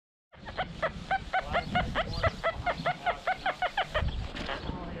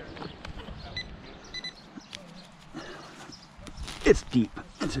It's deep.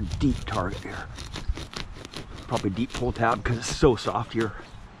 It's a deep target here. Probably deep pull tab because it's so soft here.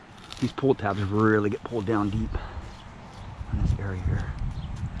 These pull tabs really get pulled down deep in this area here.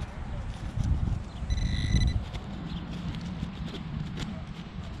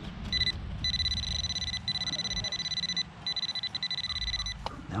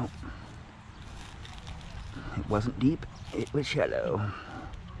 Nope. It wasn't deep, it was shallow.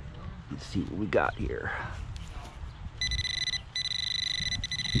 Let's see what we got here.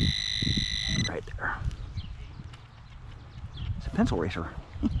 Right there. It's a pencil racer.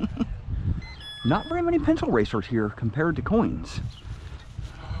 Not very many pencil racers here compared to coins.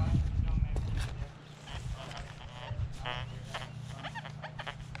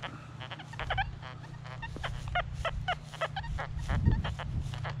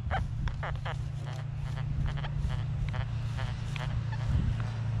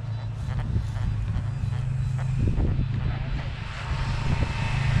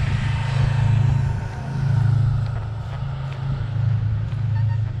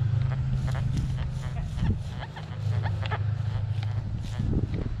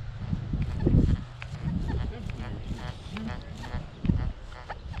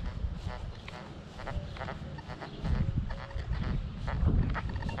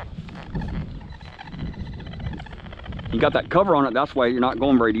 You got that cover on it, that's why you're not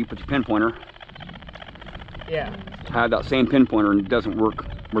going very deep with your pin pointer. Yeah. I have that same pin pointer and it doesn't work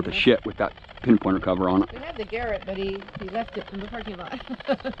worth a shit with that pin pointer cover on it. We had the Garrett, but he left it in the parking lot.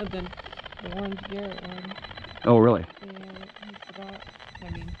 the orange Garrett one. Oh, really? Yeah, he forgot. I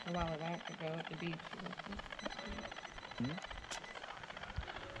mean, a while back ago at the beach. Mm-hmm.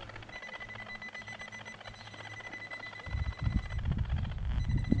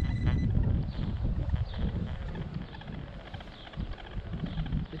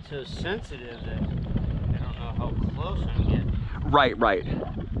 It's so sensitive that I don't know how close I'm getting. Right, right.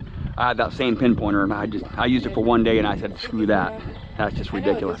 I had that same pin pointer and I used it for one day and I said, screw that. That's just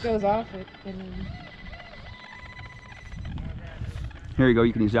ridiculous. I know it just goes off it. And Here you go,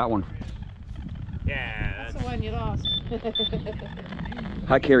 you can use that one. Yeah, that's the one you lost.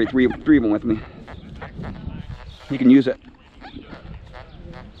 I carry three of them with me. You can use it.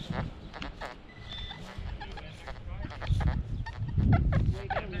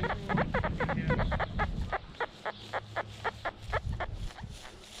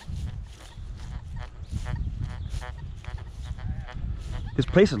 This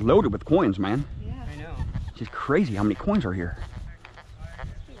place is loaded with coins, man. Yeah. I know. It's just crazy how many coins are here.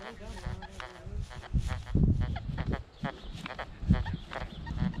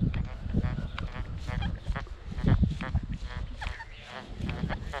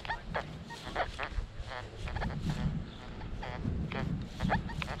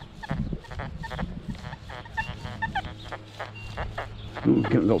 Ooh,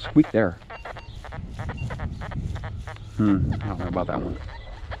 getting a little squeak there. I don't know about that one.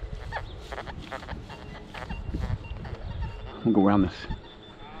 We'll go around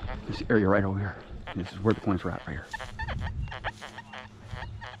this area right over here. This is where the coins are at, right here.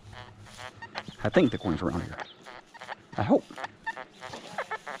 I think the coins are around here. I hope.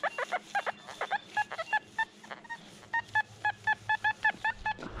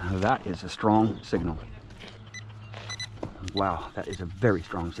 That is a strong signal. Wow, that is a very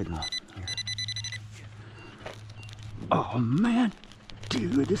strong signal. Here. Oh man,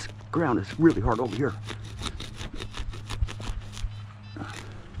 dude, this ground is really hard over here.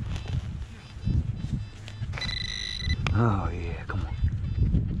 Oh yeah, come on.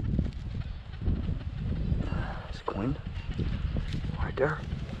 It's a coin right there.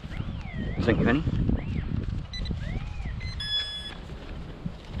 Sinking penny.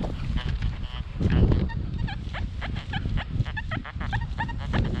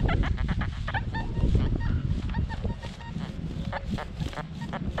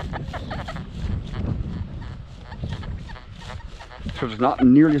 So there's not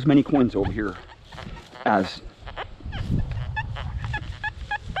nearly as many coins over here as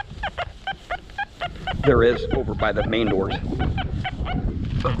there is over by the main doors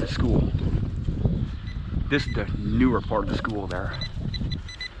of the school. This is the newer part of the school there.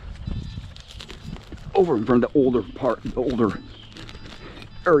 Over in front of the older part, the older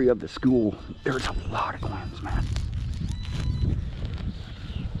area of the school, there's a lot of coins, man.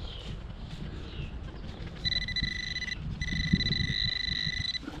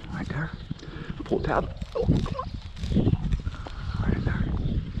 Right there. Pull tab. Oh, come on. Right in there.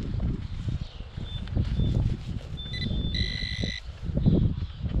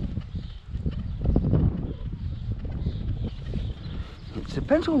 It's a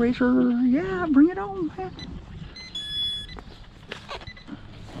pencil eraser. Yeah, bring it on, man.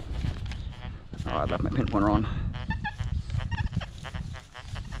 Oh, I left my pinpointer on.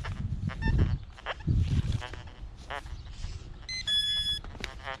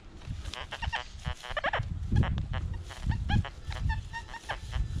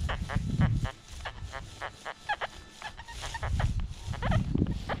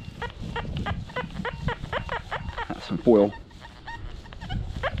 That's some foil.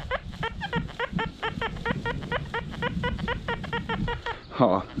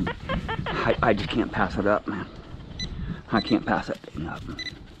 Oh, I just can't pass it up, man. I can't pass that thing up.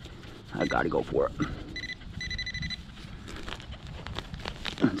 I gotta go for it.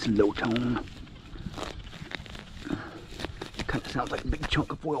 It's low tone. It kind of sounds like a big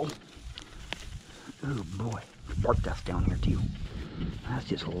chunk of foil. Oh boy, bark dust down here too. That's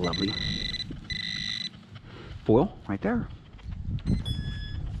just lovely. Foil right there.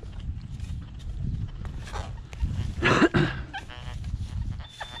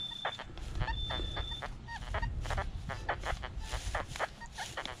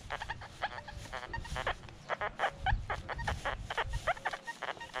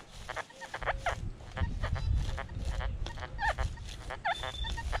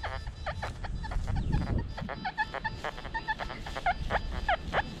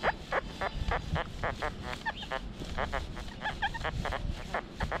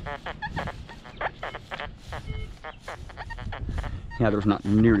 Yeah, there's not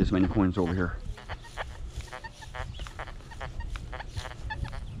near as many coins over here.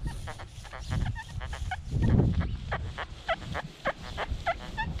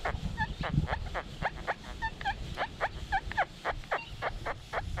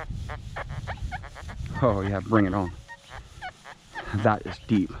 Oh yeah, bring it on. That is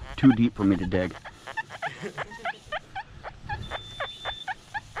deep. Too deep for me to dig.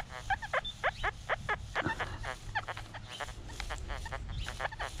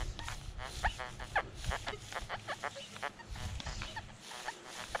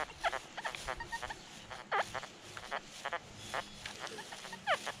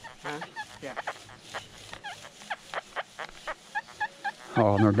 Yeah.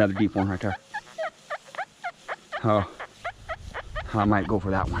 Oh, there's another deep one right there. Oh, I might go for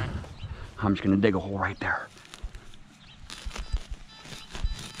that one. I'm just gonna dig a hole right there.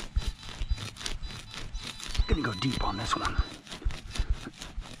 Gonna go deep on this one.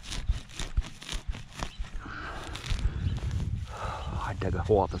 I dug a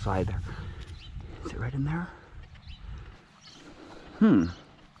hole off the side there. Is it right in there?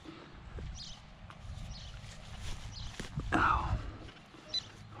 Oh,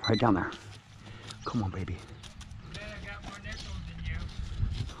 right down there. Come on, baby. I got more nickels than you.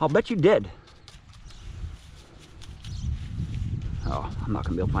 I'll bet you did. Oh, I'm not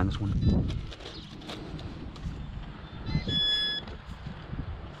gonna be able to find this one.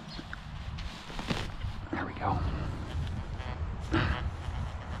 There we go.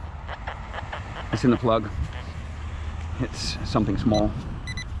 It's in the plug. It's something small.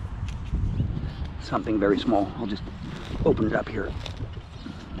 Something very small. I'll just open it up here.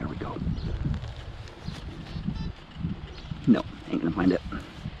 There we go. No, ain't gonna find it.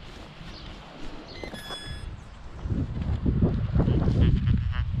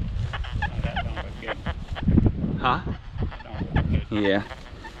 That don't look good. Huh? Don't look good. Yeah.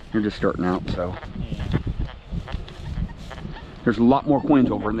 You're just starting out, so. Yeah. There's a lot more coins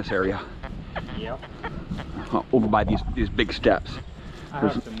over in this area. Yep. Over by these big steps. I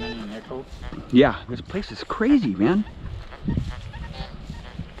have some mini nickels. Yeah, this place is crazy, man.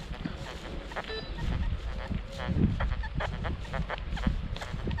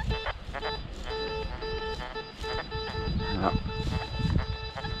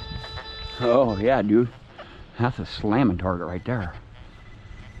 Oh yeah, dude. That's a slamming target right there.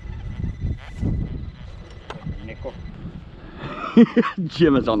 Nickel.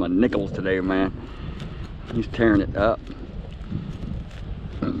 Jim is on the nickels today, man. He's tearing it up.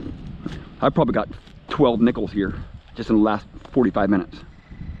 I probably got 12 nickels here just in the last 45 minutes.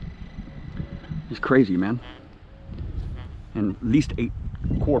 It's crazy, man. And at least 8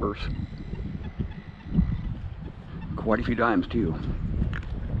 quarters. Quite a few dimes too.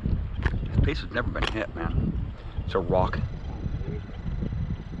 This place has never been hit, man. It's a rock.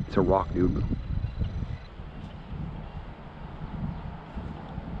 It's a rock, dude.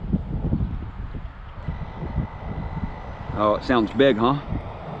 Oh, it sounds big, huh?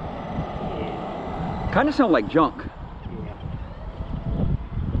 Kind of sound like junk. Yeah.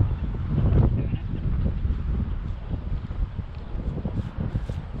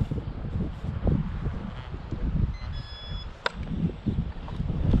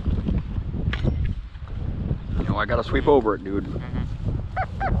 You know, I gotta sweep over it, dude.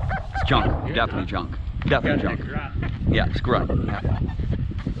 It's Junk. Definitely junk. Definitely junk. Yeah, it's grunt. Yeah.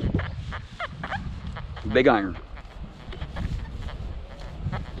 Big iron.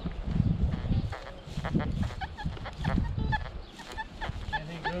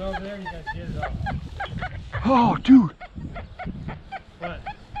 Anything good over there? You guys get it up. Oh, dude. What?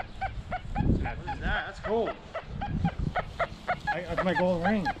 What is that? That's gold. That's my gold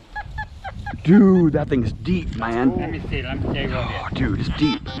ring. Dude, that thing's deep, man. Let me see. Let me take a look. Oh, dude, it's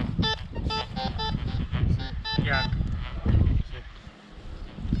deep. Yeah.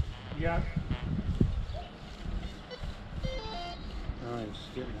 Yeah. Oh, I'm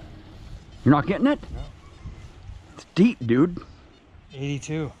just getting it. You're not getting it? No. It's deep, dude.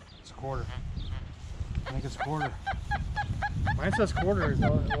 82. It's a quarter. I think it's a quarter. Mine says quarter.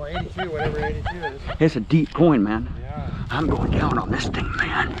 Well, 82, whatever 82 is. It's a deep coin, man. Yeah. I'm going down on this thing,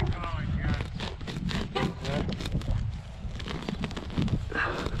 man. Oh my god.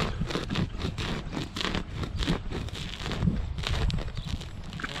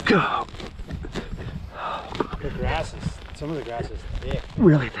 Go. The grass is, some of the grass is thick.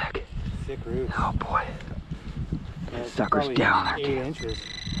 Really thick. Thick roots. Oh boy. Yeah, it's Sucker's probably down there, 8 dude. inches.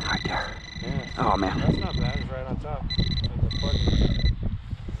 Right there. Yeah. Oh man. That's not bad. It's right on top. Like the plug.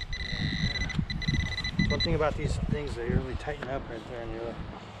 One thing about these things, they really tighten up right there. And you're like,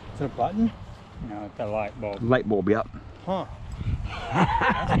 is it a button? No, it's a light bulb. Light bulb, yep. Huh.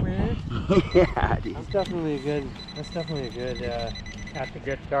 That's weird. Yeah, dude. That's definitely a good. That's a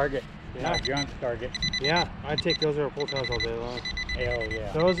good target. Yeah. Not John's target. Yeah, I'd take those over pull tails all day long. Hell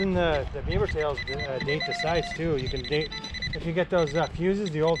yeah. Those and the beaver tails date the sights too. You can date if you get those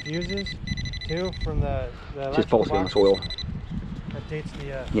fuses, the old fuses, too, from the Just pulsing on the soil. That dates the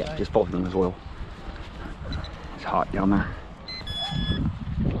Yeah, sight. just pulsing on the soil. It's hot down there.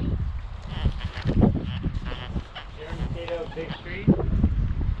 Paystreak.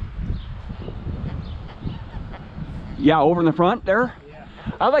 Yeah, over in the front there. Yeah.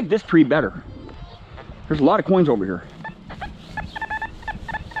 I like this tree better. There's a lot of coins over here.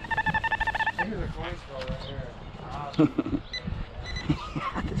 There's a coin skull right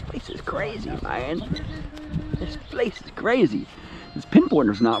there. This place is crazy, man. This place is crazy. This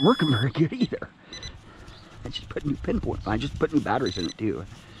pinpointer's not working very good either. I just put new pinpoint. I just put new batteries in it too.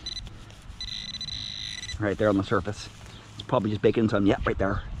 Right there on the surface. It's probably just baking some. Yep, right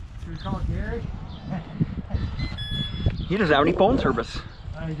there. Should we call Gary? He doesn't have any phone service.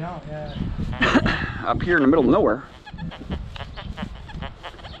 Oh, you don't? Yeah. Up here in the middle of nowhere.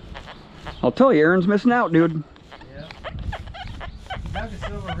 I'll tell you, Aaron's missing out, dude. Yeah. You have the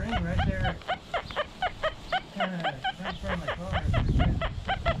silver ring right there. Kind of right in front of my car.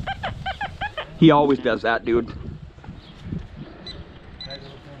 He always does that, dude. That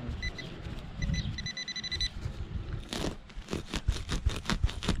little thing.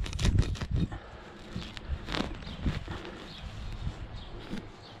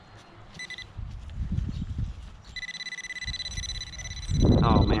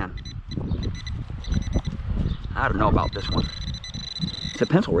 Oh man, I don't know about this one. It's a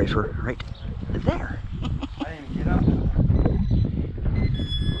pencil racer right there. I didn't even get up.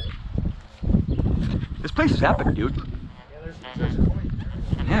 This place is epic, dude. Yeah, there's a coin.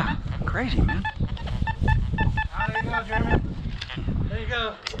 Yeah, crazy, man. Oh, there you go, Jeremy. There you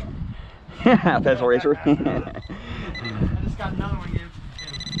go. Yeah, pencil racer. I just got another one given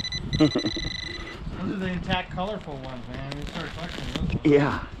to him. Those are the intact, colorful ones, man. We started collecting those ones.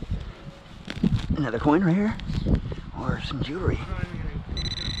 Yeah. Another coin right here, or some jewelry. I'm not even gonna get a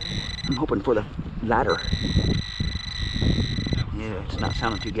big one. I'm hoping for the ladder. Yeah, it's not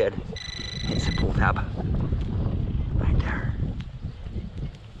sounding too good. It's a pull tab. Right there.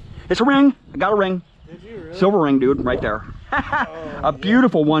 It's a ring. I got a ring. Did you really? Silver ring, dude, right there. A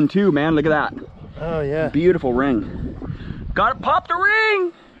beautiful one too, man. Look at that. Oh yeah. Beautiful ring. Got it. Popped a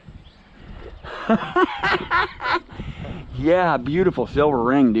ring. Yeah, beautiful silver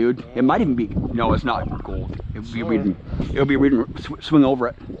ring, dude. It might even be. No, it's not gold. It'll be reading. Swing over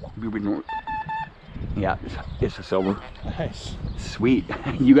it. It'll be reading. Yeah, it's a silver. Nice. Sweet.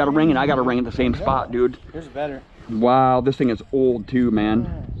 You got a ring and I got a ring at the same spot, dude. Here's better. Wow, this thing is old too,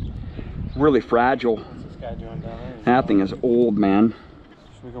 man. Really fragile. What's this guy doing down there? That thing is old, man.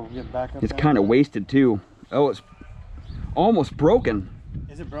 Should we go get back up? It's down kind of there? wasted too. Oh, it's almost broken.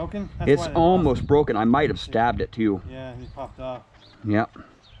 Is it broken? That's It's why they almost lost broken. I might have stabbed it too. it. Yeah, he popped off. Yep.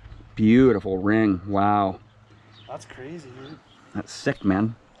 Beautiful ring. Wow. That's crazy, dude. That's sick,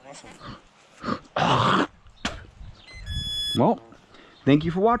 man. Awesome. Well, thank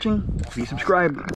you for watching. Please subscribe.